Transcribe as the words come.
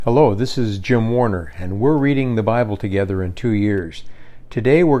Hello, this is Jim Warner, and we're reading the Bible together in 2 years.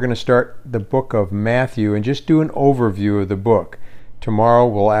 Today we're going to start the book of Matthew and just do an overview of the book. Tomorrow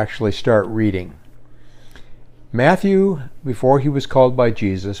we'll actually start reading. Matthew, before he was called by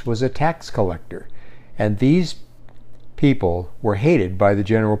Jesus, was a tax collector, and these people were hated by the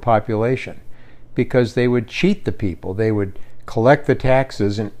general population because they would cheat the people. They would collect the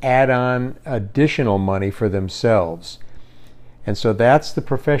taxes and add on additional money for themselves. And so that's the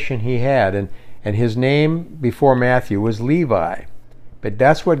profession he had. And his name before Matthew was Levi. But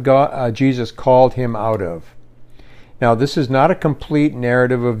that's what Jesus called him out of. Now, this is not a complete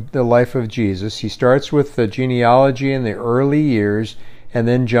narrative of the life of Jesus. He starts with the genealogy in the early years and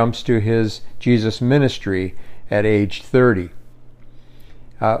then jumps to his Jesus ministry at age 30.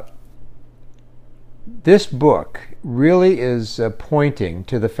 This book really is pointing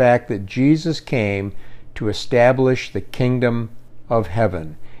to the fact that Jesus came to establish the kingdom of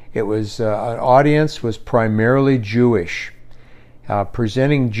heaven. It was an audience was primarily Jewish,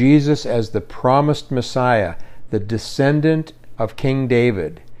 presenting Jesus as the promised Messiah, the descendant of King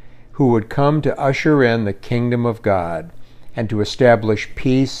David, who would come to usher in the kingdom of God and to establish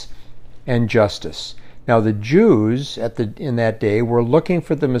peace and justice. Now, the Jews in that day were looking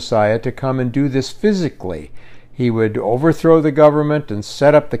for the Messiah to come and do this physically. He would overthrow the government and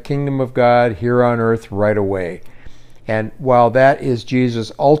set up the kingdom of God here on earth right away. And while that is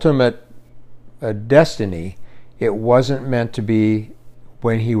Jesus' ultimate destiny, it wasn't meant to be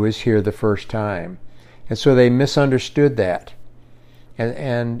when he was here the first time. And so they misunderstood that.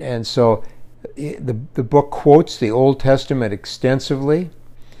 And so the book quotes the Old Testament extensively,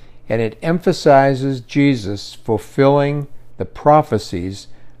 and it emphasizes Jesus fulfilling the prophecies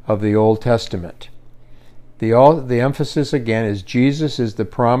of the Old Testament. The emphasis again is Jesus is the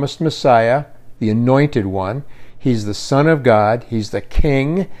promised Messiah, the anointed one. He's the Son of God, He's the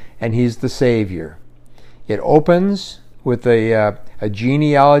King, and He's the Savior. It opens with a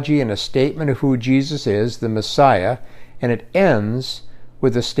genealogy and a statement of who Jesus is, the Messiah, and it ends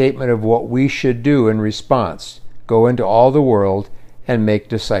with a statement of what we should do in response. Go into all the world and make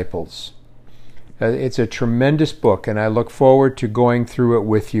disciples. It's a tremendous book, and I look forward to going through it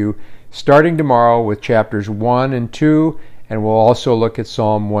with you, starting tomorrow with chapters 1 and 2, and we'll also look at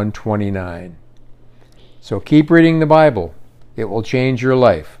Psalm 129. So keep reading the Bible. It will change your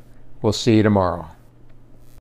life. We'll see you tomorrow.